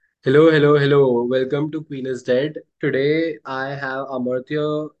Hello, hello, hello. Welcome to Queen is Dead. Today I have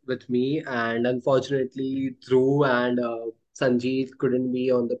Amartya with me, and unfortunately, Dhruv and Sanjeev couldn't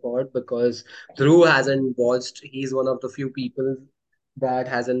be on the pod because Dhruv hasn't watched. He's one of the few people that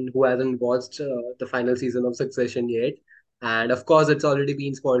hasn't who hasn't watched the final season of Succession yet. And of course, it's already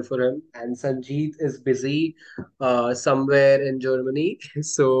been spoiled for him. And Sanjeev is busy somewhere in Germany.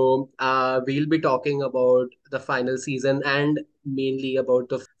 So we'll be talking about the final season and mainly about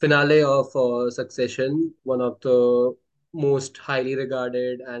the finale of Succession, one of the most highly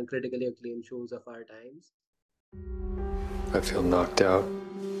regarded and critically acclaimed shows of our times. I feel knocked out.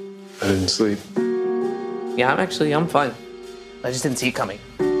 I didn't sleep. Yeah, I'm fine. I just didn't see it coming.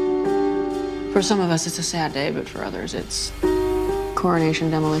 For some of us, it's a sad day, but for others, it's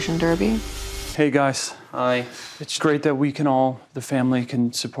Coronation Demolition Derby. Hey guys, Hi. it's great that the family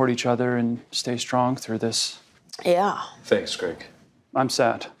can support each other and stay strong through this. Yeah. Thanks, Greg. I'm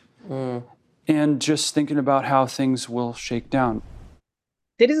sad. And just thinking about how things will shake down.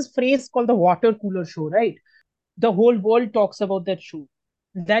 There is a phrase called the water cooler show, right? The whole world talks about that show.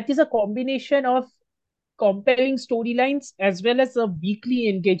 That is a combination of compelling storylines as well as a weekly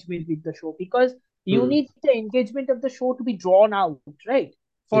engagement with the show because you Hmm. need the engagement of the show to be drawn out, right?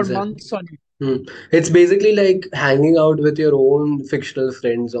 For Exactly. months on it. Hmm. It's basically like hanging out with your own fictional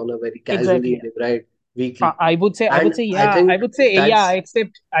friends on a very casual Exactly. evening, right? Weekly. I would And say, I yeah. I think would say, yeah. that's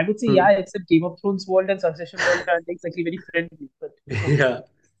Except, I would say, hmm, yeah. Except Game of Thrones world and Succession world are exactly very friendly. But okay. yeah.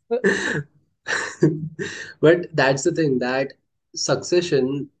 Uh, But that's the thing that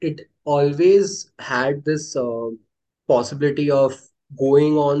Succession, it always had this possibility of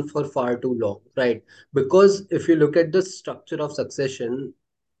going on for far too long, right? Because if you look at the structure of Succession,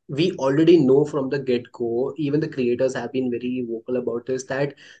 we already know from the get-go, even the creators have been very vocal about this,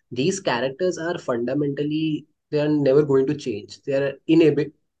 that these characters are fundamentally, they are never going to change. They are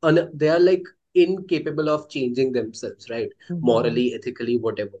they are like incapable of changing themselves, right? mhm. Morally, ethically,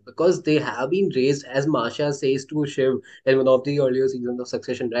 whatever. Because they have been raised, as Masha says to Shiv in one of the earlier seasons of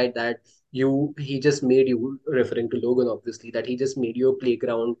Succession, right? That he just made you, referring to Logan, obviously, that he just made you a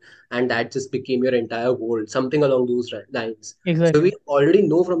playground and that just became your entire world, something along those lines. So we Exactly. already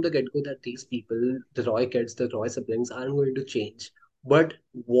know from the get-go that these people, the Roy kids, the Roy siblings, aren't going to change. But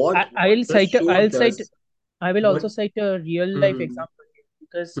what I'll the cite. show I'll cite. does, I will what also cite a real life hmm, example here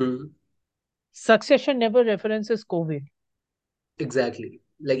because hmm, Succession never references COVID. exactly.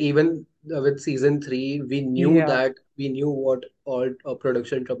 Like even with season three, Yeah, we knew what all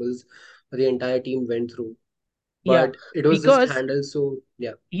production troubles the entire team went through. yeah, But it was just because handled so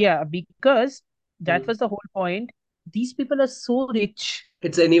yeah. because that Hmm. was the whole point. These people are so rich.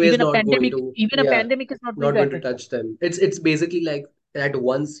 It's anyways not going to, Even a yeah, pandemic is not going not to going to affect them. touch them. It's basically like that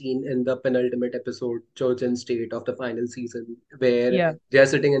one scene in the penultimate episode, Church and State, of the final season, where Yeah, they are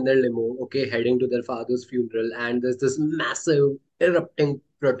sitting in their limo, okay, heading to their father's funeral, and there's this massive erupting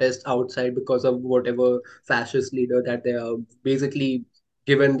protest outside because of whatever fascist leader that they are basically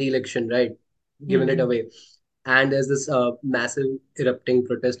given the election, right, given it hmm, away. And there's this massive erupting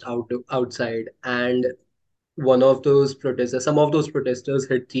protest outside, and some of those protesters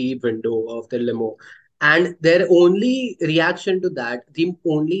hit the window of the limo. And their only reaction to that, the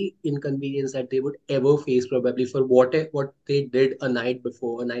only inconvenience that they would ever face, probably for what they did a night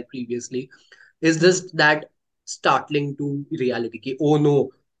before, a night previously, is hmm, just that startling to reality. Ki, oh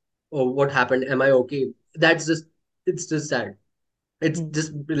no, oh, what happened? Am I okay? That's just, it's just that it's hmm,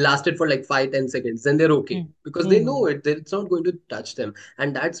 just lasted for like 5-10 seconds, then they're okay hmm, because they know hmm, it's not going to touch them.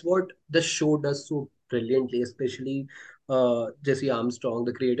 And that's what the show does so brilliantly, especially Jesse Armstrong,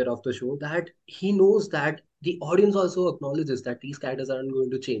 the creator of the show, that he knows that the audience also acknowledges that these characters aren't going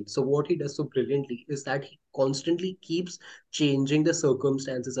to change. So what he does so brilliantly is that he constantly keeps changing the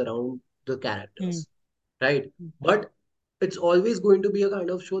circumstances around the hmm, characters, right? hmm, But it's always going to be a kind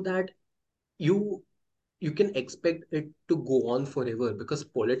of show that you you can expect it to go on forever because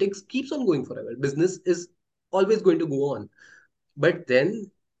politics keeps on going forever. Business is always going to go on. But then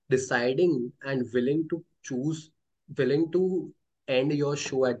deciding and willing to end your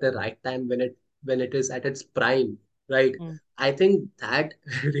show at the right time when it is at its prime, right? hmm. I think that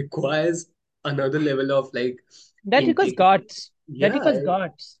requires another level of like That requires integrity. guts. That Yeah, requires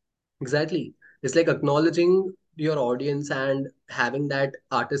guts. exactly. It's like acknowledging your audience and having that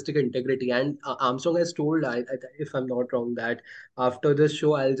artistic integrity. And Armstrong has told, if I'm not wrong, that after this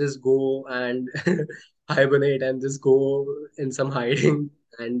show, I'll just go and hibernate and just go in some hiding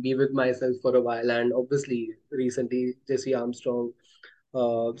and be with myself for a while. And obviously, recently, Jesse Armstrong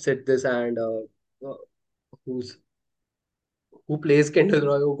said this, and uh, who's who plays Kendall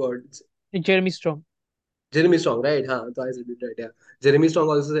Roy? Oh God, Jeremy Strong. Jeremy Strong, right? Huh? So I said it right. Yeah. Jeremy Strong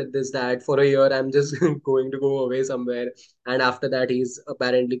also said this that for a year I'm just going to go away somewhere, and after that he's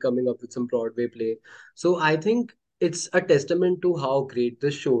apparently coming up with some Broadway play. So I think it's a testament to how great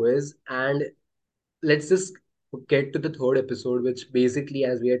this show is. And let's just get to the third episode, which basically,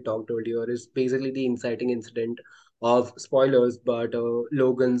 as we had talked earlier, is basically the inciting incident of spoilers, but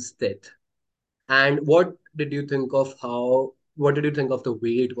Logan's death. And what did you think of how? What did you think of the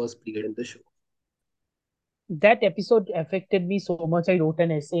way it was played in the show? That episode affected me so much. I wrote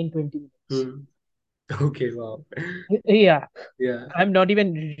an essay in 20 minutes. Hmm. Okay, wow. Yeah, Yeah. I'm not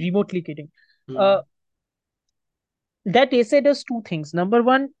even remotely kidding. Hmm. Uh, that essay does two things. Number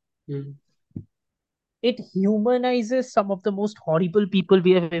one, Hmm. it humanizes some of the most horrible people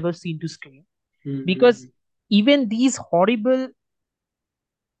we have ever seen to screen. Because Hmm. even these horrible,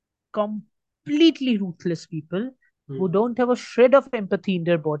 completely ruthless people Hmm. who don't have a shred of empathy in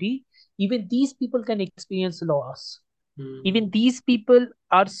their body, even these people can experience loss. Hmm. Even these people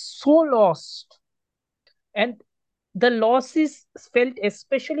are so lost. And the loss is felt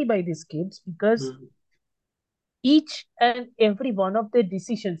especially by these kids because Hmm. each and every one of their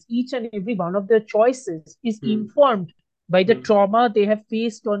decisions, each and every one of their choices is Hmm. informed by the Hmm. trauma they have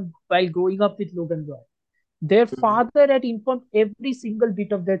faced on while growing up with Logan Roy. Their Hmm. father had informed every single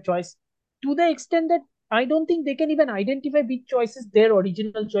bit of their choice to the extent that I don't think they can even identify which choice is their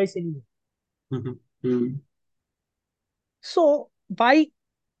original choice anymore. Hmm. Hmm. So by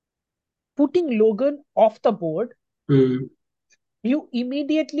putting Logan off the board, Hmm. you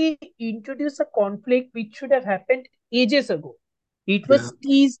immediately introduce a conflict which should have happened ages ago. It Yeah. was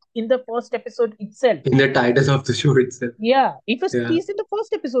teased in the first episode itself. In the title of the show itself. Yeah, it was Yeah. teased in the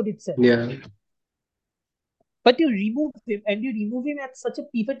first episode itself. Yeah. But you remove him, and you remove him at such a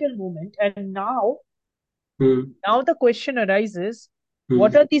pivotal moment. And Hmm. now the question arises: Hmm.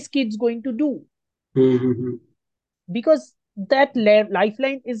 what are these kids going to do? Hmm. Hmm. Because that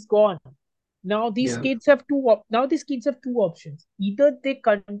lifeline is gone. Now these Yeah. kids have now these kids have two options. Either they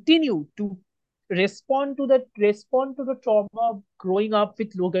continue to respond to the trauma of growing up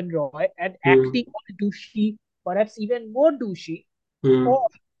with Logan Roy and Hmm. acting all douchey, perhaps even more douchey, Hmm. or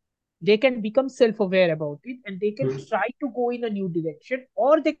they can become self-aware about it and they can Hmm. try to go in a new direction,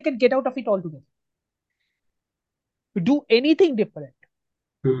 or they can get out of it altogether. To do anything different.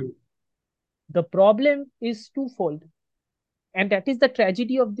 Hmm. The problem is twofold, and that is the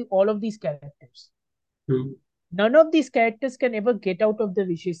tragedy of all of these characters. Hmm. None of these characters can ever get out of the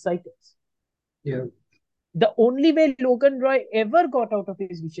vicious cycles. Yeah. The only way Logan Roy ever got out of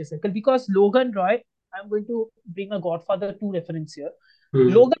his vicious cycle, because Logan Roy, I'm going to bring a Godfather 2 reference here. Hmm.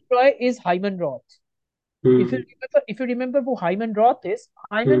 Logan Roy is Hyman Roth. Hmm. If you remember who Hyman Roth is,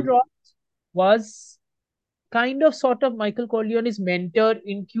 Hyman Hmm. Roth was kind of sort of Michael Corleone's mentor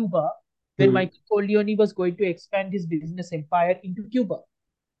in Cuba when Hmm. Michael Corleone was going to expand his business empire into Cuba.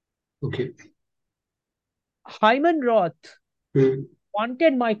 Okay. Hyman Roth Hmm.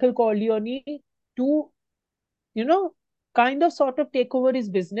 wanted Michael Corleone to, you know, kind of sort of take over his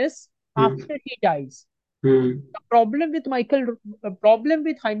business Hmm. after he dies. Hmm. The problem with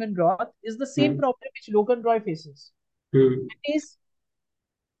Hyman Roth is the same Hmm. problem which Logan Roy faces. Hmm. It is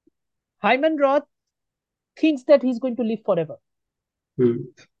Hyman Roth thinks that he's going to live forever. Hmm.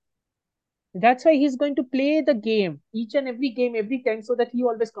 That's why he's going to play the game, each and every game, every time, so that he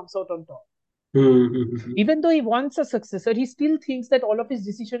always comes out on top. Hmm. Hmm. Even though he wants a successor, he still thinks that all of his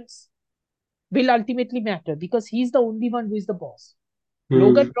decisions will ultimately matter because he's the only one who is the boss.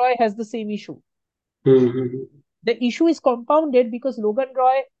 Logan Hmm. Roy has the same issue. Hmm. The issue is compounded because Logan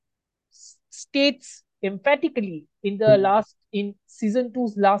Roy states emphatically in season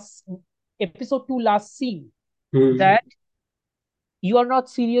two's last episode 2 last scene Hmm. that you are not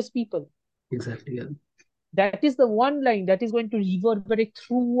serious people. Exactly. Yeah. That is the one line that is going to reverberate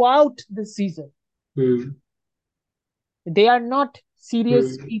throughout the season. Hmm. They are not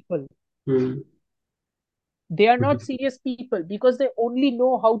serious Hmm. people. Hmm. They are Hmm. not serious people because they only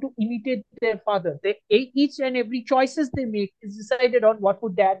know how to imitate their father. Each and every choices they make is decided on what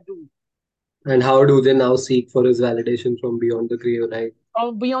would dad do. And how do they now seek for his validation from beyond the grave, right?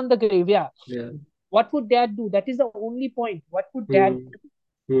 From beyond the grave, yeah. Yeah. What would dad do? That is the only point. What would dad Hmm.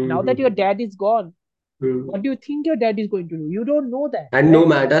 do? Now that Hmm. your dad is gone, Hmm. what do you think your dad is going to do? You don't know that, And no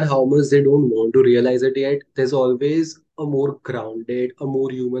right? matter how much they don't want to realize it yet, there's always a more grounded, a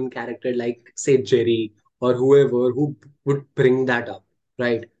more human character, like, say, Jerry or whoever, who would bring that up,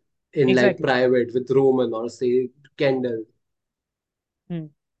 right? In like Exactly. private with Roman or say Kendall. Hmm.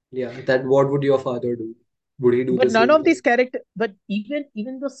 Yeah, that what would your father do? Would he do the But none same of these thing? characters, but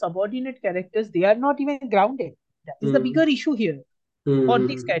even the subordinate characters, they are not even grounded. That is the Hmm. bigger issue here for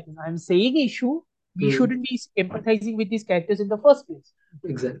these Hmm. characters. I'm saying issue we shouldn't be empathizing with these characters in the first place.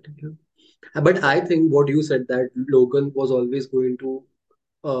 Exactly. Yeah. But I think what you said, that Logan was always going to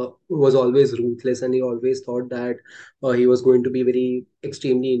was always ruthless, and he always thought that he was going to be very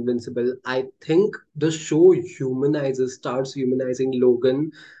extremely invincible. I think the show starts humanizing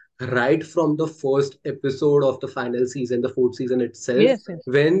Logan right from the first episode of the final season, the fourth season itself, Yes, yes.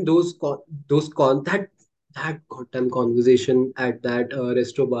 when that goddamn conversation at that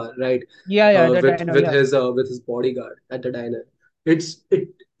resto bar, right? Yeah, the With diner, yeah. with his bodyguard at the diner.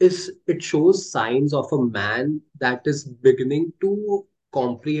 It shows signs of a man that is beginning to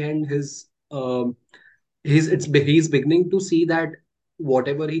comprehend his he's beginning to see that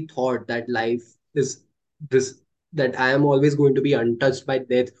whatever he thought, that life is this, that I am always going to be untouched by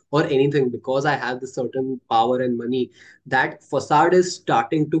death or anything because I have this certain power and money, that facade is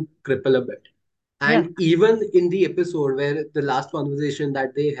starting to cripple a bit. Yeah, And even in the episode where the last conversation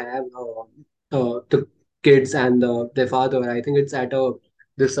that they have, the kids and their father, I think it's at a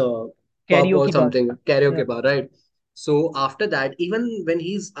this pub or karaoke bar. something, Yeah. karaoke bar, right? So after that, even when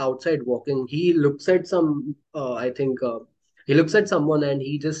he's outside walking, he looks at some, I think he looks at someone and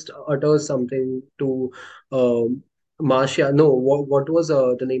he just utters something to Marcia. No, what was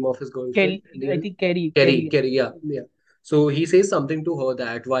the name of his girlfriend Kerry, in the I end? think Kerry, Kerry, Kerry. Kerry, yeah, yeah. So he says something to her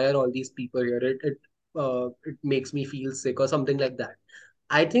that why are all these people here? It makes me feel sick or something like that.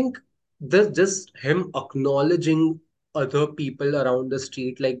 I think this just him acknowledging other people around the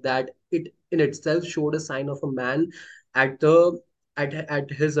street like that, it in itself showed a sign of a man at the at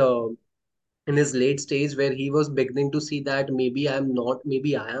his in his late stage, where he was beginning to see that maybe I am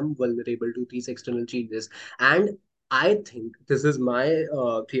vulnerable to these external changes. And I think this is my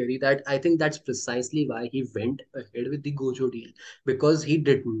theory, that I think that's precisely why he went ahead with the Gojo deal, because he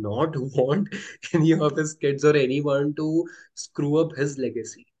did not want any of his kids or anyone to screw up his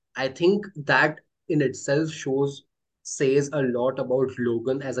legacy. I think that in itself says a lot about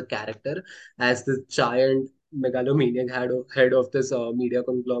Logan as a character, as the giant megalomaniac head of this media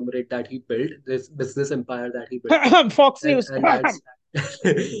conglomerate that he built, this business empire that he built. Fox and News. and that's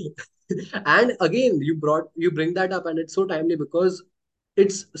and again, you bring that up, and it's so timely because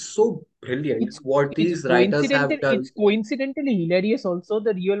it's so brilliant it's what it's these writers coincidental. have done. It's coincidentally hilarious. Also,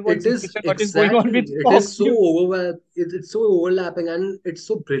 the real world It is situation what is going on exactly. with It is Fox so News. it's so overlapping, and it's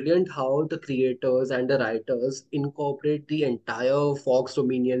so brilliant how the creators and the writers incorporate the entire Fox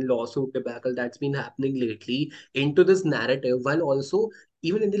Dominion lawsuit debacle that's been happening lately into this narrative, while also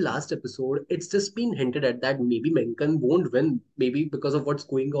even in the last episode, it's just been hinted at that maybe Mencken won't win, maybe because of what's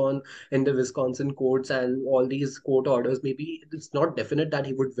going on in the Wisconsin courts and all these court orders. Maybe it's not definite that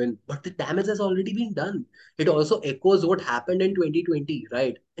he would win, but the damage has already been done. It also echoes what happened in 2020,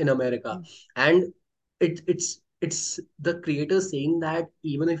 right, in America. And it's the creator saying that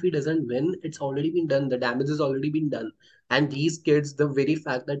even if he doesn't win, it's already been done, the damage has already been done. And these kids, the very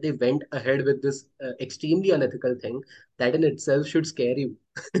fact that they went ahead with this extremely unethical thing, that in itself should scare you.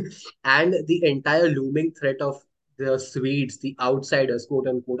 And the entire looming threat of the Swedes, the outsiders, quote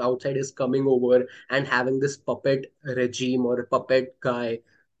unquote outsiders, coming over and having this puppet regime or a puppet guy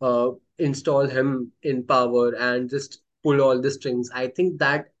install him in power and just pull all the strings. I think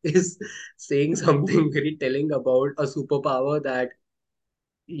that is saying something very telling about a superpower that,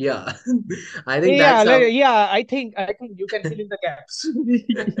 yeah, I think Yeah, that's how. yeah. I think you can fill in the gaps.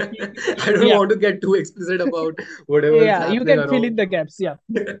 I don't Yeah, want to get too explicit about whatever is yeah. You happening can fill in around. the gaps. Yeah.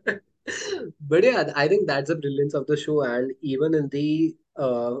 But yeah, I think that's the brilliance of the show. And even in the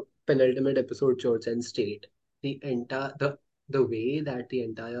penultimate episode, Church and State, the entire the way that the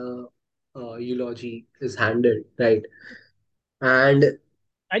entire eulogy is handled, right? And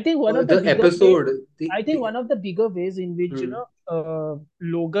I think one of the the bigger way. episode, I think one of the bigger ways in which hmm,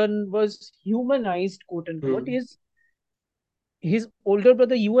 Logan was humanized, quote unquote, hmm, is his older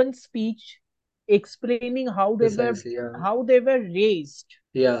brother Ewan's speech explaining precisely, yeah. how they were raised.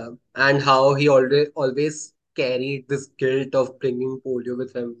 Yeah, and how he always carried this guilt of bringing polio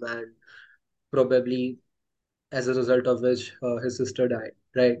with him, and probably as a result of which his sister died,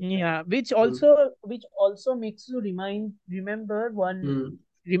 right? Yeah, Mm, which also makes you mm,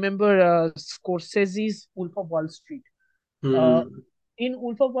 remember Scorsese's Wolf of Wall Street. Uh, mm, in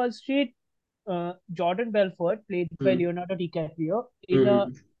Wolf of Wall Street, Jordan Belfort, played by mm, Leonardo DiCaprio, in a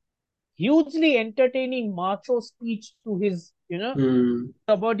mm, hugely entertaining macho speech to his mm,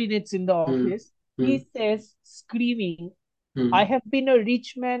 subordinates in the mm, office, he mm, says, screaming, I mm, have been a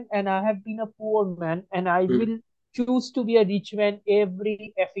rich man and I have been a poor man, and I mm, will choose to be a rich man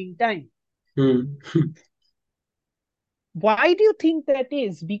every effing time. mm, Why do you think that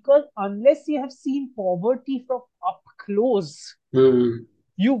is? Because unless you have seen poverty from up close, mm.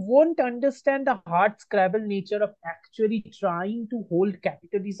 you won't understand the hard scrabble nature of actually trying to hold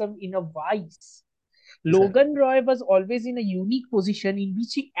capitalism in a vice. Exactly. Logan Roy was always in a unique position in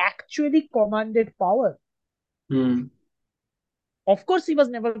which he actually commanded power. Hmm. Of course, he was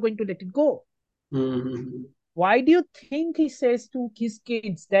never going to let it go. Hmm. Why do you think he says to his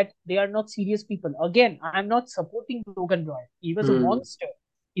kids that they are not serious people? Again, I'm not supporting Logan Roy. He was a Hmm. monster.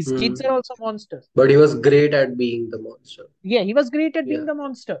 His Hmm. kids are also monsters. But he was great at being the monster. Yeah, he was great at being Yeah. the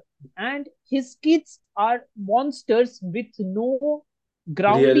monster. And his kids are monsters with no Real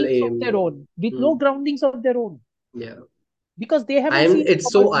groundings of aim. their Yeah. own. With no Hmm. groundings of their own. Yeah. Because they haven't I'm seen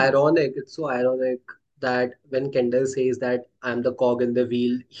it's proper so view. ironic. It's so ironic that when Kendall says that I'm the cog in the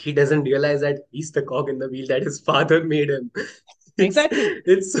wheel, he doesn't realize that he's the cog in the wheel that his father made him. Exactly.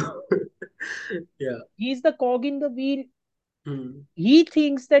 It's so yeah. He's the cog in the wheel. Hmm. He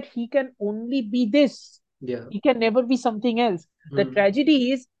thinks that he can only be this. Yeah. He can never be something else. The Hmm. tragedy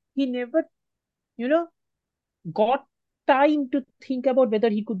is he never, you know, got time to think about whether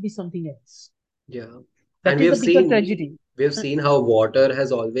he could be something else. Yeah. That And is the bigger tragedy. we have seen how water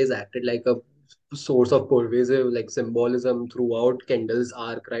has always acted like a source of pervasive like symbolism throughout Kendall's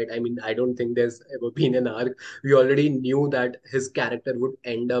arc, right? I mean, I don't think there's ever been an arc. We already knew that his character would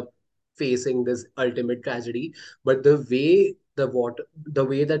end up facing this ultimate tragedy, but the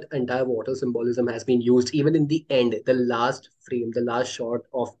way that entire water symbolism has been used, even in the end, the last frame, the last shot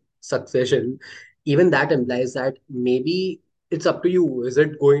of Succession, even that implies that maybe it's up to you. Is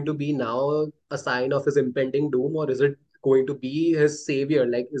it going to be now a sign of his impending doom, or is it going to be his savior?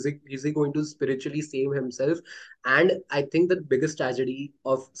 Like, is he going to spiritually save himself? And I think the biggest tragedy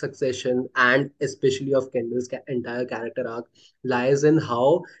of Succession, and especially of Kendall's entire character arc, lies in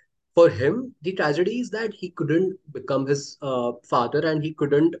how, for him, the tragedy is that he couldn't become his father, and he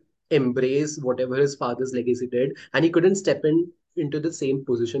couldn't embrace whatever his father's legacy did, and he couldn't step in into the same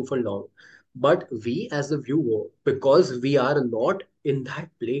position for long. But we, as the viewer, because we are not in that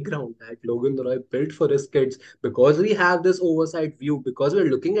playground that Logan Roy built for his kids, because we have this oversight view, because we're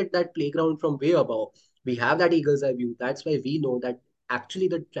looking at that playground from way above, we have that eagle's eye view. That's why we know that actually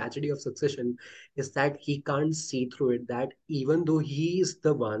the tragedy of Succession is that he can't see through it. That even though he is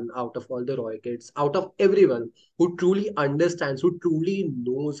the one out of all the Roy kids, out of everyone who truly understands, who truly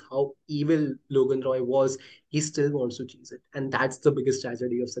knows how evil Logan Roy was, he still wants to cheese it. And that's the biggest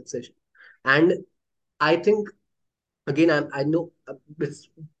tragedy of Succession. And I think again, I know it's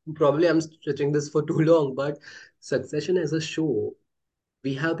probably I'm stretching this for too long, but Succession as a show,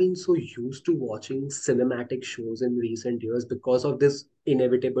 we have been so used to watching cinematic shows in recent years because of this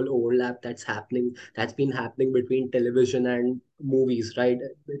inevitable overlap that's been happening between television and movies, right?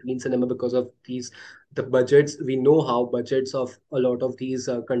 Between cinema, because of the budgets. We know how budgets of a lot of these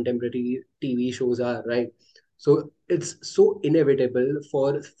contemporary TV shows are, right? So it's so inevitable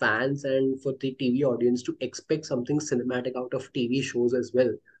for fans and for the TV audience to expect something cinematic out of TV shows as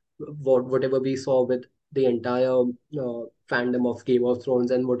well. Whatever we saw with the entire fandom of Game of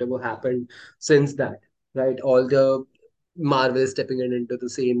Thrones and whatever happened since that, right? All the Marvel stepping in into the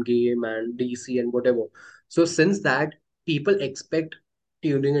same game and DC and whatever. So since that, people expect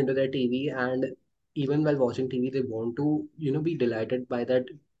tuning into their TV, and even while watching TV, they want to, be delighted by that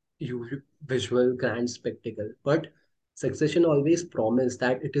visual grand spectacle. But Succession always promised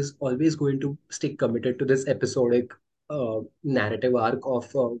that it is always going to stick committed to this episodic narrative arc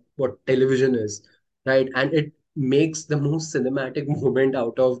of what television is, right? And it makes the most cinematic moment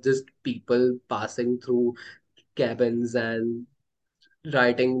out of just people passing through cabins and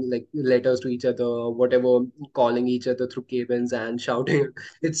writing like letters to each other, whatever, calling each other through cabins and shouting.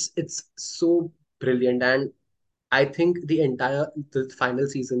 It's so brilliant, and I think the final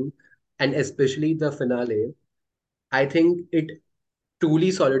season, and especially the finale, I think it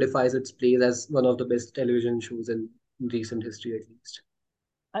truly solidifies its place as one of the best television shows in recent history, at least.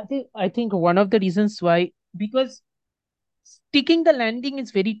 I think one of the reasons why, because sticking the landing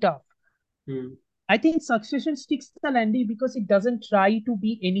is very tough. Hmm. I think Succession sticks the landing because it doesn't try to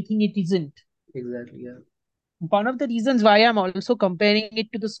be anything it isn't. Exactly. Yeah. One of the reasons why I'm also comparing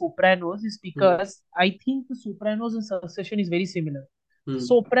it to The Sopranos is Hmm. because I think The Sopranos and Succession is very similar. Hmm.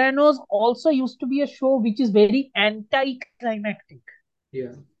 Sopranos also used to be a show which is very anticlimactic.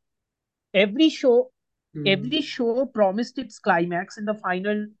 Yeah. Every show, Hmm. every show promised its climax in the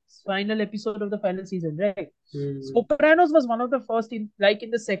final episode of the final season, right? Hmm. Sopranos was one of the first in like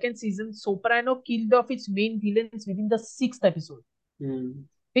in the second season. Soprano killed off its main villains within the sixth episode. Hmm.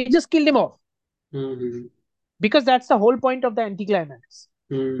 He just killed him off Hmm. because that's the whole point of the anticlimax.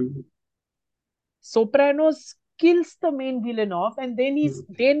 Hmm. Sopranos kills the main villain off, and then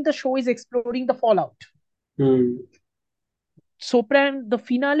Hmm. the show is exploring the fallout. Hmm. The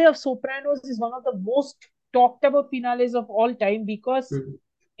finale of Sopranos is one of the most talked about finales of all time because Hmm.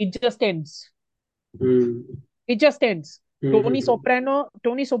 it just ends. Hmm. It just ends. Hmm. Tony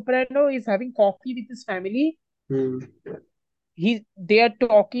Soprano is having coffee with his family. Hmm. They are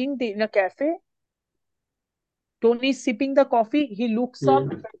talking in a cafe. Tony's sipping the coffee. He looks up.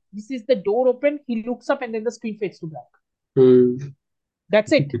 Hmm. This is the door open. He looks up and then the screen fades to black. Hmm.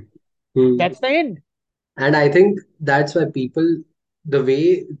 That's it. Hmm. That's the end. And I think that's why people, the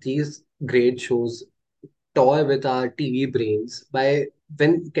way these great shows toy with our TV brains by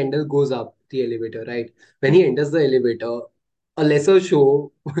when Kendall goes up the elevator, right? When he enters the elevator, a lesser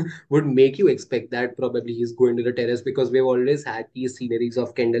show would make you expect that probably he's going to the terrace because we've always had these sceneries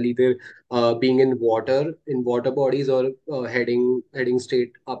of Kendall either being in water bodies or heading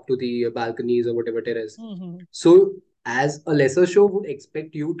straight up to the balconies or whatever terrace. Mm-hmm. So as a lesser show would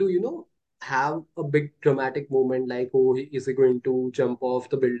expect you to, have a big dramatic moment like, oh, is he going to jump off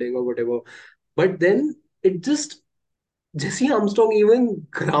the building or whatever? But then it just Jesse Armstrong even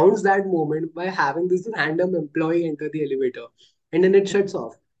grounds that moment by having this random employee enter the elevator and then it shuts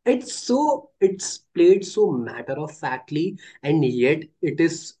off. It's played so matter of factly, and yet it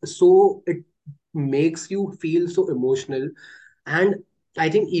makes you feel so emotional. And I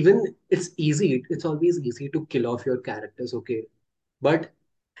think even it's always easy to kill off your characters, okay? But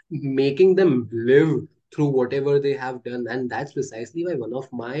making them live through whatever they have done, and that's precisely why one of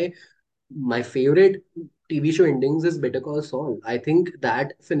my favorite TV show endings is Better Call Saul. I think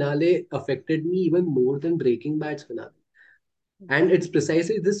that finale affected me even more than Breaking Bad's finale. And it's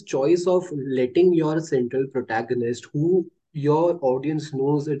precisely this choice of letting your central protagonist, who your audience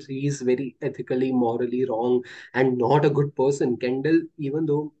knows that he is very ethically, morally wrong and not a good person, Kendall, even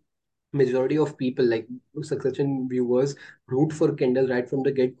though majority of people like Succession viewers root for Kendall right from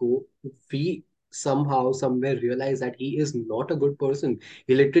the get-go, we somehow somewhere realize that he is not a good person.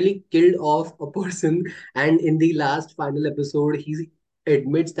 He literally killed off a person, and in the last final episode he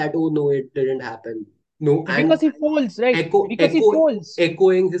admits that, oh no, it didn't happen. No, and Because he falls, right? echo Because he echo falls.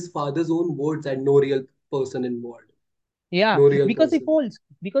 echoing his father's own words and no real person involved. Yeah, No real because he person. falls.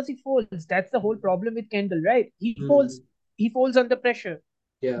 Because he falls. That's the whole problem with Kendall, right? He Hmm. falls. He falls under pressure.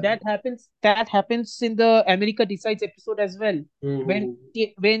 Yeah. That happens in the America Decides episode as well. Hmm. When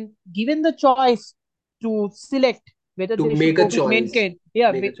given the choice to select whether To they should make a go with choice. Mencken,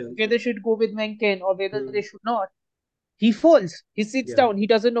 yeah, Make a choice. whether they should go with Mencken or whether Hmm. they should not, he falls. He sits Yeah. down. He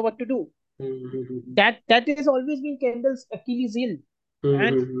doesn't know what to do. Hmm. That has always been Kendall's Achilles heel.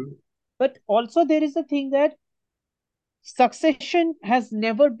 And Hmm. but also there is the thing that Succession has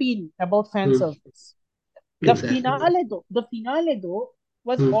never been about fan Hmm. service. Exactly. The finale though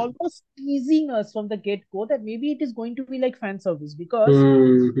was Hmm. almost teasing us from the get go that maybe it is going to be like fan service because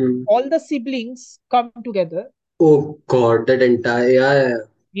Hmm. all the siblings come together. Oh God, that entire, yeah, yeah, yeah.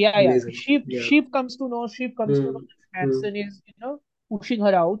 Yeah, yeah. Amazing. Yeah. Sheep comes to know Hmm. that Hmm. Manson is, pushing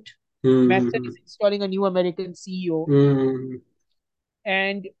her out. Manson Hmm. is installing a new American CEO, Hmm.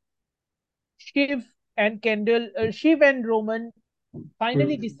 and Shiv and Roman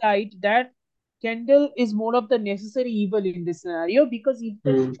finally Hmm. decide that Kendall is more of the necessary evil in this scenario because if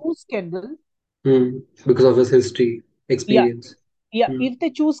they Hmm. choose Kendall, Hmm. Because of his history, yeah, experience. yeah, Hmm. if they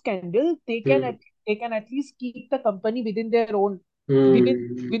choose Kendall, Hmm. they can at least keep the company within their own within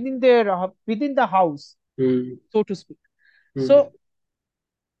Hmm. within the house, Hmm. so to speak. Hmm. So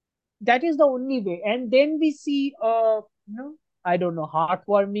that is the only way. And then we see I don't know,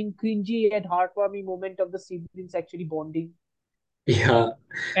 heartwarming, cringy yet heartwarming moment of the siblings actually bonding, Yeah.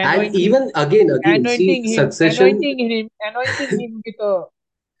 And anointing even again, see, Succession. anointing him with a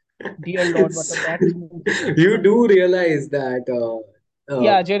dear Lord, what a bad movie. You do realize that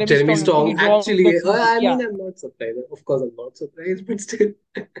Yeah, Jeremy Jeremy Strong Strong actually draws actually, that movie. I Yeah, mean, I'm not surprised. Of course, I'm not surprised, but still.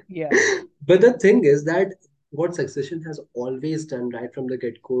 yeah. But the thing is that what Succession has always done right from the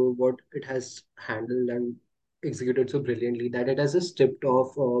get-go, what it has handled and executed so brilliantly, that it has just stripped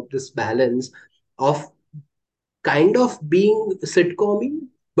off this balance of kind of being sitcom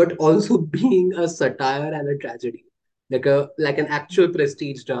but also being a satire and a tragedy, like an actual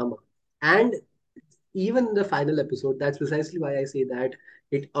prestige drama. And even in the final episode, that's precisely why I say that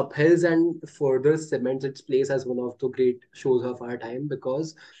it upholds and further cements its place as one of the great shows of our time,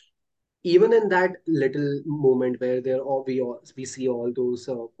 because even in that little moment where we see all those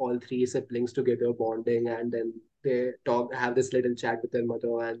all three siblings together bonding, and then they have this little chat with their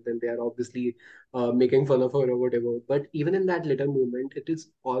mother, and then they are obviously making fun of her or whatever. But even in that little moment, it is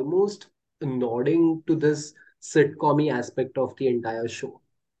almost nodding to this sitcom aspect of the entire show,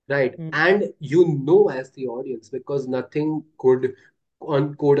 right? Mm. And as the audience, because nothing good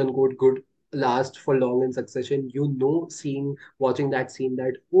on quote unquote good last for long in succession, seeing watching that scene,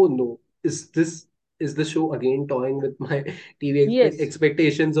 that oh no, is the show again toying with my TV Yes,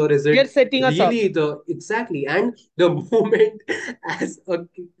 expectations, or is they're it setting us up. really the exactly? And the moment, as a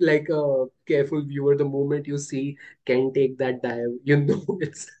like a careful viewer, the moment you see Ken take that dive,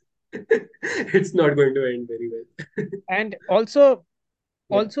 it's not going to end very well. And also,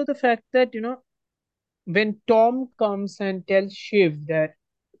 Yeah. the fact that when Tom comes and tells Shiv that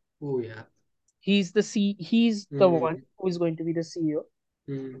Oh yeah. he's the one Hmm. who is going to be the CEO,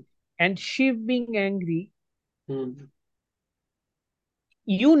 Hmm. and Shiv being angry, Hmm.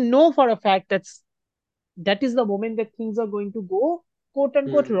 for a fact that is the moment that things are going to go quote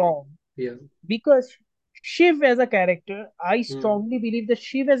unquote Hmm. wrong. Yeah. Because Shiv as a character, I Hmm. strongly believe that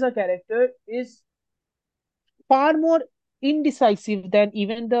Shiv as a character is far more indecisive than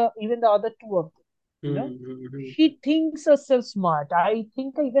even the other two of them. You know, Hmm. Hmm. she thinks herself smart. I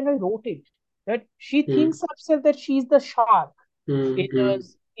think I wrote it that she Hmm. thinks herself that she's the shark Hmm. in a Hmm.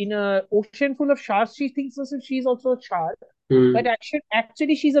 in a ocean full of sharks. She thinks herself she's also a shark, but Hmm.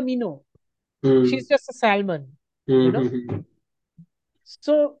 actually she's a minnow. Hmm. She's just a salmon. You Hmm. know, Hmm.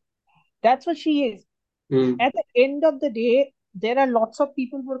 so that's what she is. Hmm. At the end of the day, there are lots of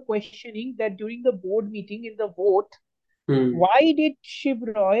people who are questioning that during the board meeting in the vote, Hmm. why did Shiv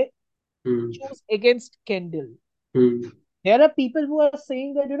Roy Hmm. choose against Kendall? Hmm. There are people who are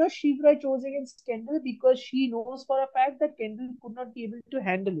saying that Shiv Roy chose against Kendall because she knows for a fact that Kendall could not be able to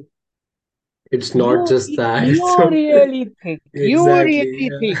handle it. It's not You just that. you So exactly.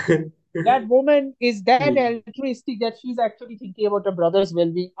 think Yeah. that woman is that Hmm. altruistic that she's actually thinking about her brother's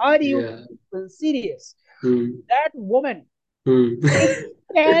well-being? Are you Yeah. people serious? Hmm. That woman Hmm.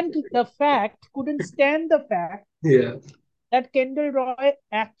 couldn't couldn't stand the fact Yeah. that Kendall Roy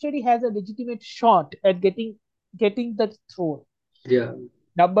actually has a legitimate shot at getting the throne. Yeah.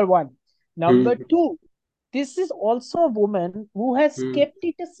 Number one. Number Hmm. two, this is also a woman who has Hmm. kept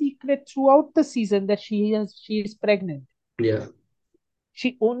it a secret throughout the season that she is pregnant. Yeah.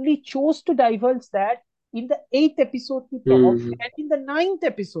 She only chose to divulge that in the eighth episode to Tom Hmm. and in the ninth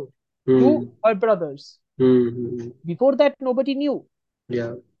episode to Hmm. her brothers. Hmm. Before that, nobody knew.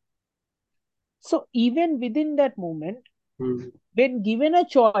 Yeah. So even within that moment, Hmm. when given a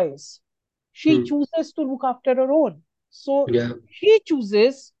choice, she Hmm. chooses to look after her own. So Yeah. she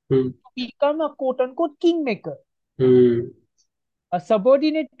chooses Hmm. to become a quote unquote kingmaker, Hmm. a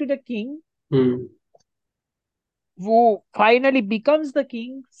subordinate to the king Hmm. who finally becomes the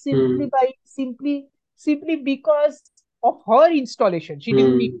king Hmm. simply because of her installation. She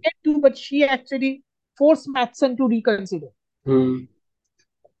didn't Hmm. intend to, but she actually forced Matson to reconsider. Hmm.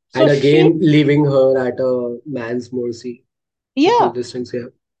 So And she, again, leaving her at a man's mercy with all yeah, these things. Yeah.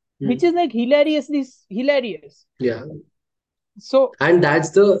 which Hmm. is like hilariously hilarious. Yeah. So And that's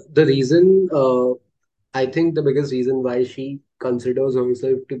the reason. I think the biggest reason why she considers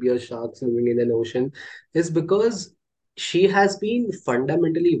herself to be a shark swimming in an ocean is because she has been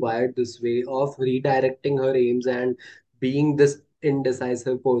fundamentally wired this way of redirecting her aims and being this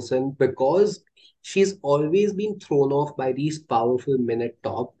indecisive person, because she's always been thrown off by these powerful men at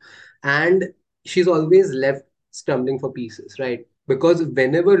top, and she's always left stumbling for pieces, right? Because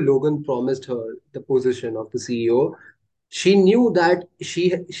whenever Logan promised her the position of the CEO, she knew that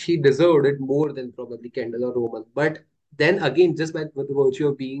she deserved it more than probably Kendall or Roman. But then again, just by the virtue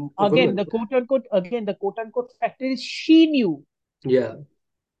of being a again, woman, the quote unquote factor is she knew. yeah.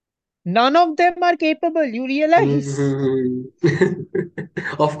 None of them are capable. You realize? Mhm.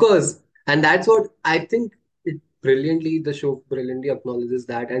 Of course, and that's what I think. The show brilliantly acknowledges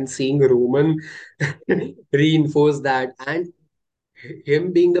that, and seeing Roman reinforce that, and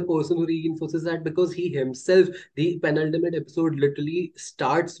him being the person who reinforces that, because he himself, the penultimate episode literally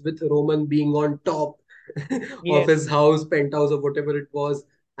starts with Roman being on top of his Yes. house, penthouse, or whatever it was,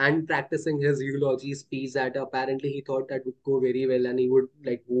 and practicing his eulogy speech that apparently he thought that would go very well, and he would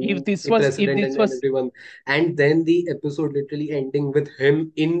like woo the If president this and was everyone. And then the episode literally ending with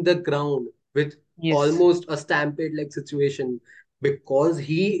him in the ground with yes. almost a stampede like situation, because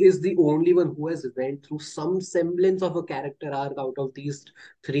he is the only one who has went through some semblance of a character arc out of these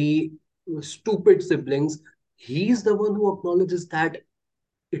three stupid siblings. He's the one who acknowledges that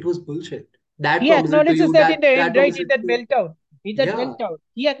it was bullshit. That He promise it to acknowledges you, that in the that end, right? promise In it that to meltdown. In that yeah, meltdown.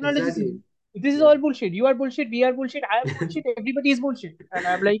 He acknowledges it. exactly. This is Yeah. all bullshit. You are bullshit. We are bullshit. I am bullshit. Everybody is bullshit. And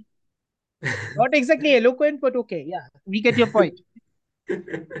I'm like, not exactly eloquent, but okay. Yeah. We get your point.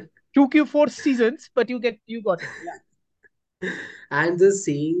 Took you 4 seasons, but you got it. Yeah. And just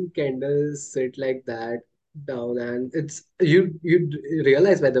seeing Kendall sit like that down, and it's you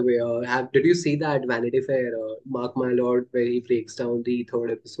realize, by the way, did you see that Vanity Fair, Mark My Lord, where he breaks down the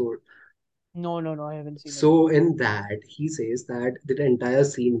third episode? No, I haven't seen it. So in that, he says that the entire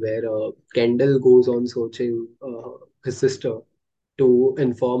scene where Kendall goes on searching his sister to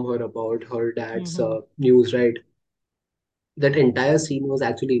inform her about her dad's Mm-hmm. news, right? That entire scene was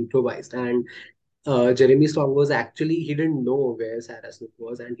actually improvised, and Jeremy Strong was actually, he didn't know where Sarah Snook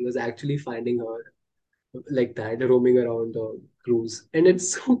was, and he was actually finding her like that, roaming around the cruise. And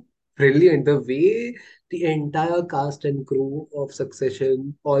it's so brilliant the way the entire cast and crew of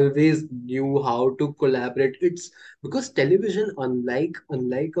Succession always knew how to collaborate. It's because television, unlike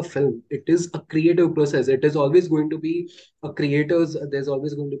a film, it is a creative process. It is always going to be a creator's, there's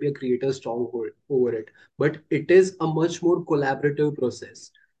always going to be a creator's stronghold over it. But it is a much more collaborative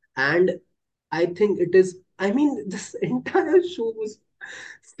process. And I think it is, I mean, this entire show was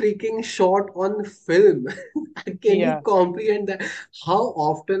freaking shot on film. Can you Yeah, comprehend that? How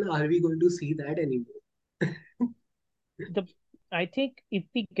often are we going to see that anymore? the I think if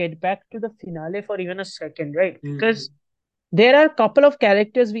we get back to the finale for even a second, right? Hmm. Because there are a couple of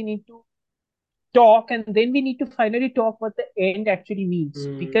characters we need to talk, and then we need to finally talk what the end actually means.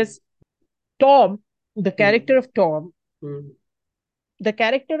 Hmm. Because Tom, the Hmm. character of Tom, Hmm. the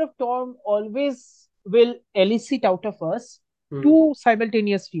character of Tom always will elicit out of us Hmm. two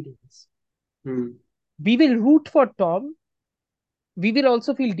simultaneous feelings. Hmm. We will root for Tom, we will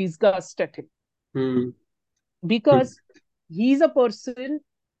also feel disgust at him Hmm. because he's a person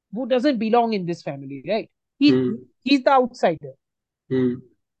who doesn't belong in this family, right? He Hmm. he's the outsider, Hmm.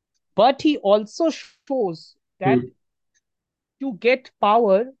 but he also shows that Hmm. to get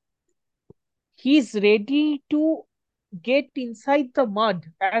power, he's ready to get inside the mud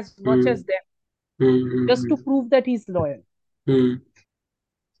as much Hmm. as them just Hmm. to prove that he's loyal. Hmm.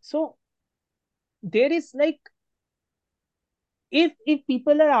 So there is like, if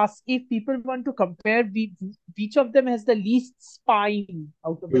people want to compare which of them has the least spine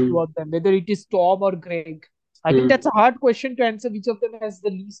out of the two Hmm. of them, whether it is Tom or Greg, I think Hmm. that's a hard question to answer, which of them has the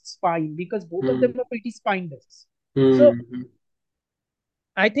least spine, because both of Hmm. them are pretty spineless. So Hmm.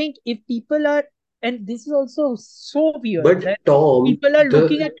 I think if people are, and this is also so weird But that Tom, people are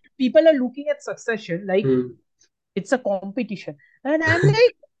looking the at people are looking at Succession like hmm. it's a competition, and I'm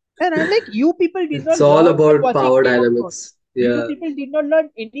like, you people did It's not all learn by about watching power Game of Thrones. dynamics. You Yeah. people did not learn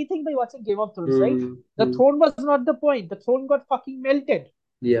anything by watching Game of Thrones, right? Hmm. The Hmm. throne was not the point. The throne got fucking melted.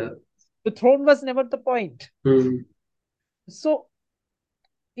 Yeah. The throne was never the point. Hmm. So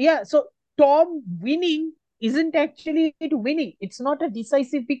yeah, so Tom winning isn't actually it winning. It's not a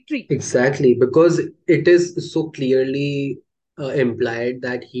decisive victory. Exactly, because it is so clearly implied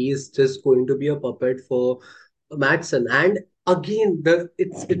that he is just going to be a puppet for Matson. And again,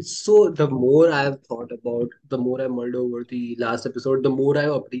 it's so, the more I've thought about, the more I mulled over the last episode, the more I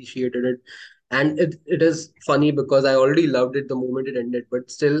appreciated it. And it is funny because I already loved it the moment it ended, but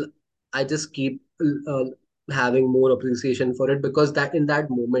still I just keep having more appreciation for it, because that in that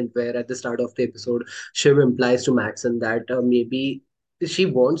moment where at the start of the episode Shiv implies to Matson that maybe she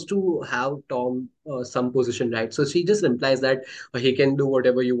wants to have Tom some position, right? So she just implies that he can do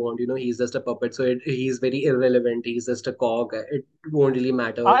whatever you want. He's just a puppet, so he's very irrelevant. He's just a cog. It won't really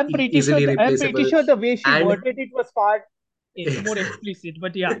matter. Easily I'm pretty replaceable, sure the way she and worded it was far more explicit.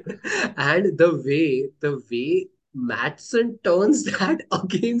 But yeah, and the way Matson turns that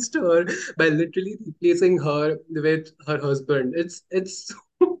against her by literally replacing her with her husband. It's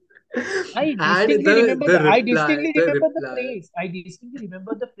so and I the distinctly remember the reply. phrase. I distinctly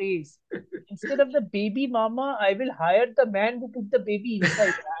remember the phrase. Instead of the baby mama, I will hire the man who put the baby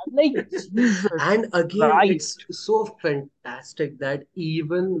inside. I'm like, Jesus And again, it's Christ. so fantastic that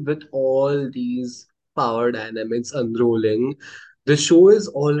even with all these power dynamics unrolling, the show is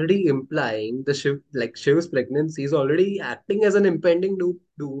already implying Shiv's pregnancy is already acting as an impending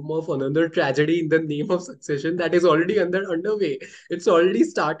doom of another tragedy in the name of Succession that is already underway. It's already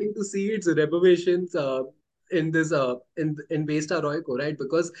starting to see its reverberations in this in Vesta Royco, right?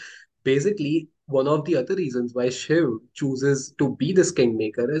 Because basically one of the other reasons why Shiv chooses to be this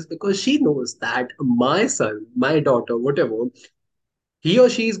kingmaker is because she knows that my son, my daughter, whatever, he or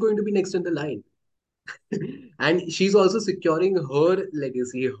she is going to be next in the line. And she's also securing her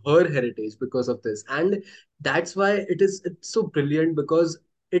legacy, her heritage because of this. And that's why it's so brilliant, because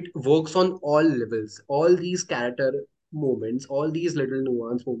it works on all levels. All these character moments, all these little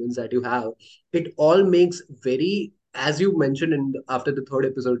nuance moments that you have, it all makes very, as you mentioned after the third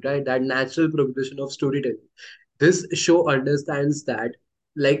episode, right, that natural progression of storytelling. This show understands that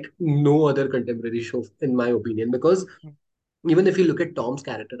like no other contemporary show, in my opinion, because even if you look at Tom's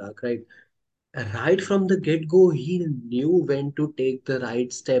character arc, right from the get go, he knew when to take the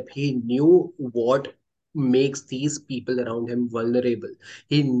right step. He knew what. makes these people around him vulnerable.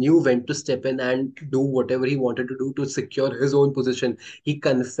 He knew when to step in and do whatever he wanted to do to secure his own position. He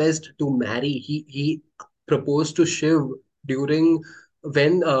confessed to marry. He proposed to Shiv during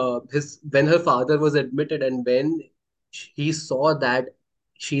when her father was admitted, and when he saw that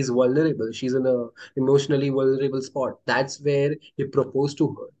she's vulnerable, she's in a emotionally vulnerable spot. That's where he proposed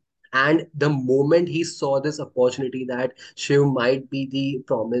to her. And the moment he saw this opportunity that Shiv might be the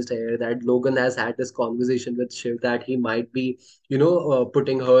promised heir, that Logan has had this conversation with Shiv that he might be,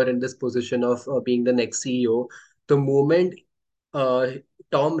 putting her in this position of being the next CEO. The moment uh,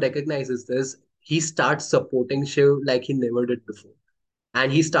 Tom recognizes this, he starts supporting Shiv like he never did before.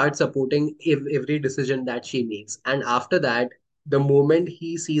 And he starts supporting every decision that she makes. And after that, the moment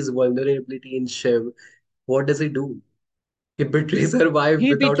he sees vulnerability in Shiv, what does he do? He betrays her wife He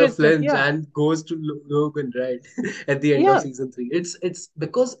without a betrays them. flinch Yeah, and goes to Logan, right? At the end of yeah, season three. It's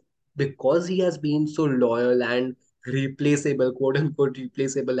because he has been so loyal and replaceable, quote unquote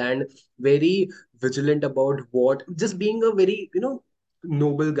replaceable, and very vigilant about what just being a very,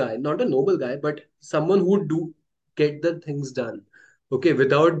 noble guy. Not a noble guy, but someone who do get the things done. Okay,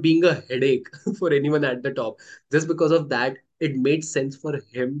 without being a headache for anyone at the top. Just because of that, it made sense for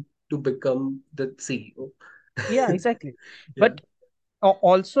him to become the CEO. yeah, exactly. Yeah. But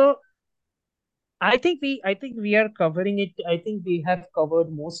also, I think we are covering it. I think we have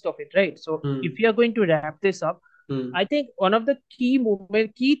covered most of it, right? So if Hmm. we are going to wrap this up, Hmm. I think one of the key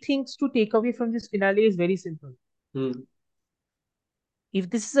things to take away from this finale is very simple. Hmm. If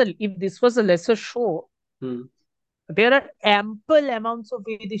this was a lesser show, Hmm. there are ample amounts of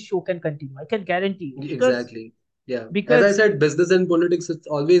way this show can continue. I can guarantee you Exactly. Yeah. As I because said, business and politics, it's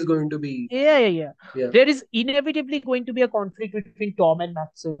always going to be. yeah. Yeah. There is inevitably going to be a conflict between Tom and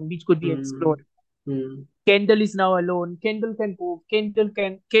Maxim, which could be Hmm. explored. Hmm. Kendall is now alone. Kendall can move.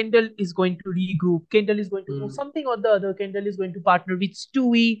 Kendall is going to regroup. Kendall is going to do Hmm. something or the other. Kendall is going to partner with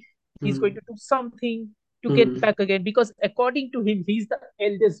Stewie. He's going Hmm. to do something to get Hmm. back again because according to him, he's the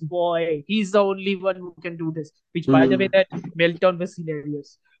eldest boy. He's the only one who can do this. Which, by the way, Hmm. that meltdown was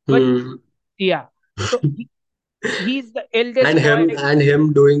hilarious. But Hmm. yeah, so he's the And eldest boy.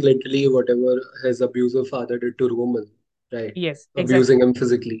 him doing literally whatever his abusive father did to Roman, right? Yes, Abusing exactly. him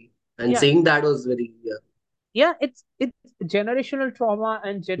physically. And Yeah, saying that was very, yeah. yeah. It's generational trauma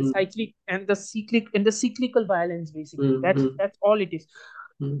and Hmm. cyclic and the cyclical violence. Basically, Hmm. that's Hmm. that's all it is.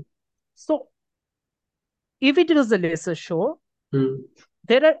 Hmm. So if it was a lesser show, Hmm.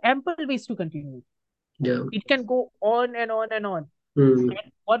 there are ample ways to continue. Yeah. It can go on and on and on. Hmm.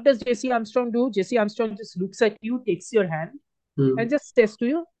 And what does Jesse Armstrong do? Jesse Armstrong just looks at you, takes your hand, Hmm. and just says to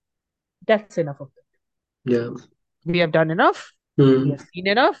you, "That's enough of that. Yeah. We have done enough. We Hmm. have seen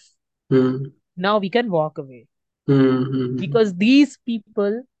enough. Hmm. Now we can walk away." Hmm. Hmm. Because these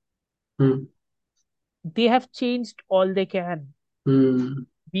people, Hmm. they have changed all they can. Hmm.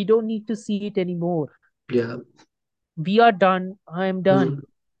 We don't need to see it anymore. Yeah. We are done. I am Hmm. done.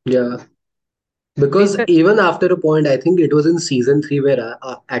 Yeah. This Because even after a point, I think it was in season three where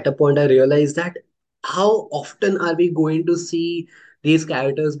at a point I realized that how often are we going to see these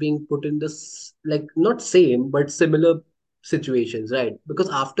characters being put in this, like, not same but similar situations, right? Because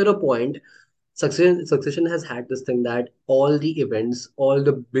after a point, Succession has had this thing that all the events, all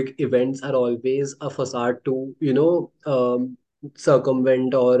the big events are always a facade to,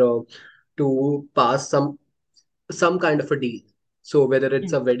 circumvent or to pass some kind of a deal. So whether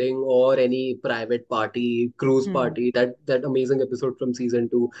it's Hmm. a wedding or any private party, cruise Hmm. party, that amazing episode from season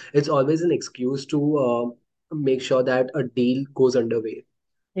two, it's always an excuse to make sure that a deal goes underway.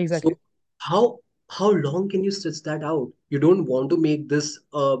 So Exactly. how long can you stretch that out? You don't want to make this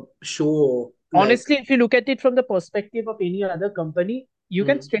show like, Honestly, if you look at it from the perspective of any other company, you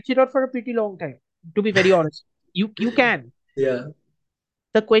can hmm, stretch it out for a pretty long time. To be very honest, you can. yeah,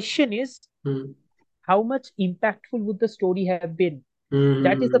 The question is, hmm, how much impactful would the story have been?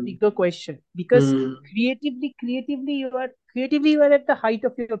 That is the hmm, bigger question. Because hmm, creatively you are at the height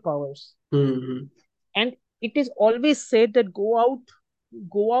of your powers, hmm, and it is always said that go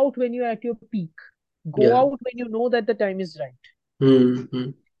out when you're at your peak, go yeah, out when you know that the time is right. hmm,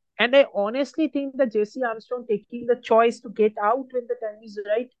 hmm, And I honestly think that Jesse Armstrong taking the choice to get out when the time is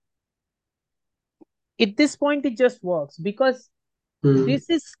right, at this point it just works because hmm, this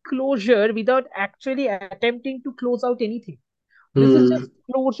is closure without actually attempting to close out anything. This is hmm, just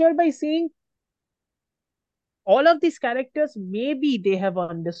closure by saying all of these characters, maybe they have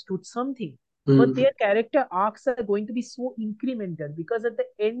understood something, but hmm, their character arcs are going to be so incremental because at the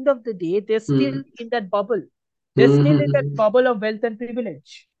end of the day, they're hmm, still in that bubble. They're hmm, still in that hmm, bubble of wealth and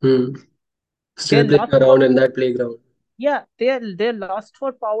privilege. hmm. Their Still playing lust for around in that playground. yeah, their lust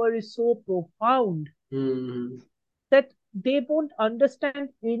for power is so profound Hmm. that they won't understand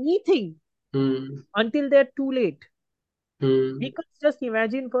anything Hmm. until they're too late. Hmm. Because just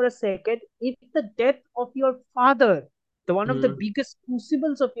imagine for a second, if the death of your father, the one of the Hmm. biggest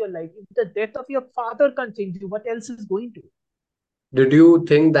crucibles of your life, if the death of your father can't change you, what else is going to? Did you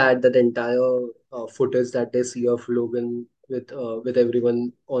think that that entire footage that they see of Logan with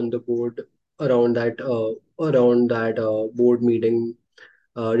everyone on the board around that board meeting,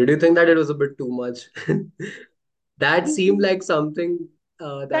 did you think that it was a bit too much? That seemed like something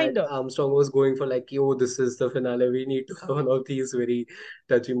that Kind of, Armstrong was going for, like, yo, this is the finale. We need to have one of these very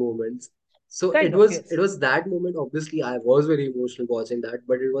touchy moments. So kind of, yes. it was that moment. Obviously, I was very emotional watching that,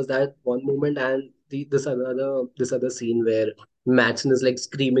 but it was that one moment and this other scene where Matson is like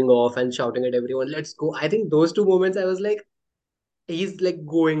screaming off and shouting at everyone, "Let's go!" I think those two moments, I was like, he's like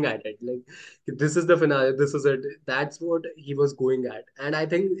going at it, like this is the finale, this is it. That's what he was going at, and I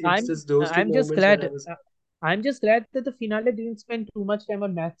think it's I'm just those two I'm just moments where I glad. was. I'm just glad that the finale didn't spend too much time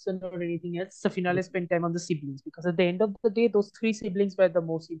on Matson or anything else. The finale spent time on the siblings because at the end of the day, those three siblings were the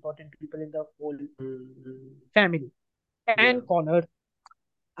most important people in the whole Mhm. family. Yeah. And Connor,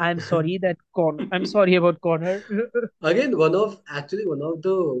 I'm sorry that Connor. I'm sorry about Connor. Again, one of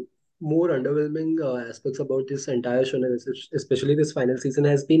the more underwhelming aspects about this entire show, and especially this final season,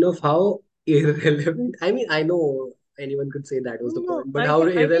 has been of how irrelevant. I mean, I know anyone could say that was the No, point, but how I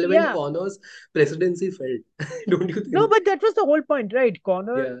mean, irrelevant yeah. Connor's presidency felt. Don't you No, think? but that was the whole point, right?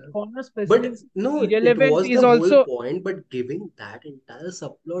 Yeah. Connor's But presidency is no, it irrelevant was is the whole also, point. But giving that entire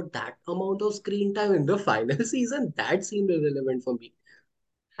subplot, that amount of screen time in the final season, that seemed irrelevant for me.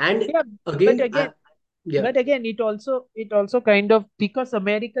 And yeah. But again, again, yeah, it also kind of, because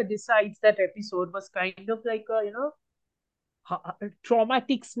America decides that episode was kind of like a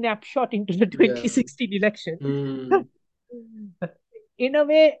traumatic snapshot into the yeah. 2016 election. Hmm. In a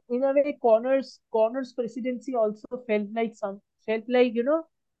way, Connor's presidency also felt like,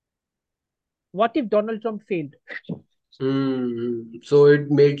 what if Donald Trump failed? Hmm. So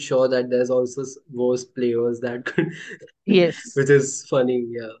it made sure that there's also worse players that could, Yes. which is funny.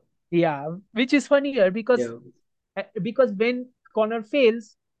 Yeah, Yeah, which is funnier yeah. because when Connor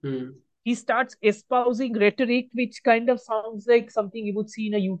fails, Hmm. he starts espousing rhetoric which kind of sounds like something you would see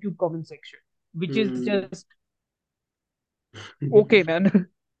in a YouTube comment section, which is Hmm. just okay, man.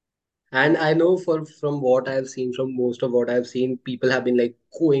 And I know from what I've seen, from most of what I've seen, people have been like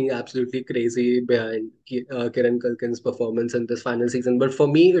going absolutely crazy behind Kiran Culkin's performance in this final season. But for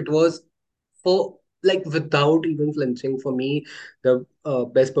me, it was for like without even flinching. For me, the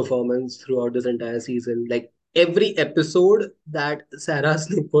best performance throughout this entire season. Like every episode that Sarah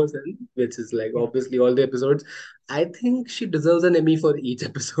Snook was in, which is like Yeah, obviously all the episodes, I think she deserves an Emmy for each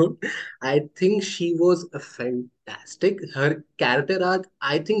episode. I think she was a fantastic. Her character arc,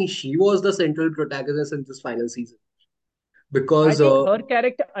 I think she was the central protagonist in this final season I because,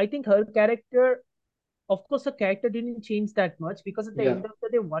 think her character, of course, her character didn't change that much because at the yeah. end of the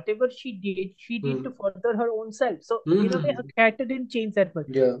day, whatever she did to Hmm. further her own self. So in a way, her Hmm. character didn't change that much,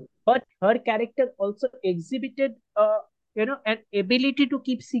 Yeah. but her character also exhibited, an ability to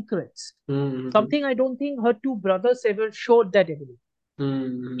keep secrets. Hmm. Something I don't think her two brothers ever showed that ability.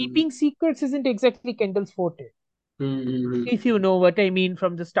 Hmm. Keeping secrets isn't exactly Kendall's forte, Hmm. if you know what I mean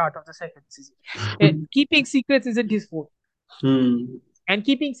from the start of the second season. Keeping secrets isn't his forte, Hmm. and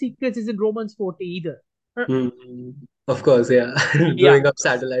keeping secrets isn't Roman's forte either. Hmm. Of course, yeah. Yeah. Blowing up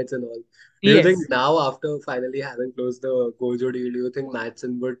satellites and all. Do you think Yes. now, after finally having closed the Gojo deal, do you think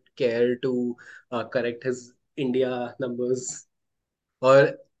Matson would care to correct his India numbers?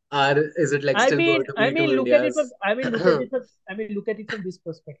 Or is it like I still mean, going to I be mean, to look at it from. India's? I mean, look at it from. I mean, look at it from this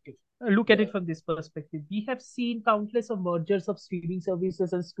perspective. Look at Yeah, it from this perspective. We have seen countless of mergers of streaming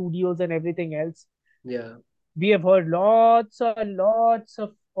services and studios and everything else. yeah. We have heard lots and lots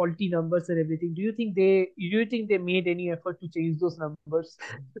of faulty numbers and everything. Do you think they made any effort to change those numbers?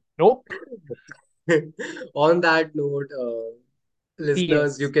 Nope. On that note,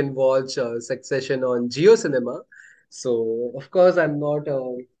 listeners, you Yes. can watch Succession on Geo Cinema. So, of course, I'm not.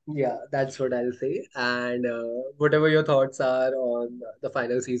 Yeah, that's what I'll say. And whatever your thoughts are on the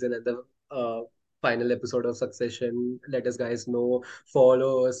final season and the final episode of Succession, let us guys know.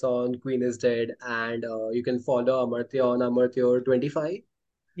 Follow us on Queen is Dead, and you can follow Amartya on Amartya25.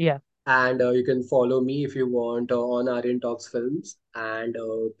 Yeah. And you can follow me if you want on Aryan Talks Films. And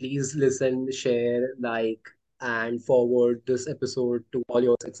please listen, share, like, and forward this episode to all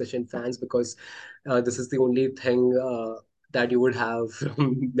your Succession fans because this is the only thing that you would have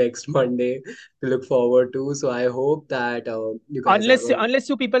from next Monday to look forward to. So I hope that you guys have a. Unless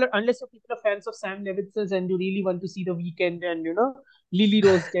you people are fans of Sam Levinson and you really want to see the weekend and Lily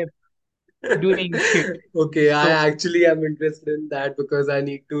Rose Depp. doing shit. Okay, I So actually am interested in that because I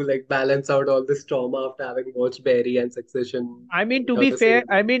need to like balance out all this trauma after having watched Barry and Succession I mean, both to on be the fair, same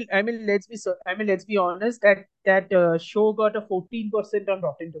day. let's be honest that show got a 14% on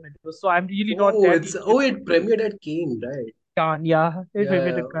Rotten Tomatoes. So I'm really not Oh, that it's interested. it premiered at Cannes, right? Khan, yeah, it Yeah, made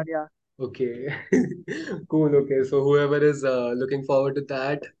yeah. it Khan, yeah, Okay. Cool. Okay. So whoever is looking forward to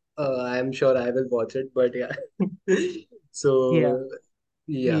that, I'm sure I will watch it. But yeah. yeah, So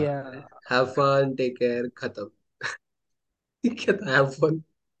yeah. yeah. Have fun. Take care. Khatam. Have fun.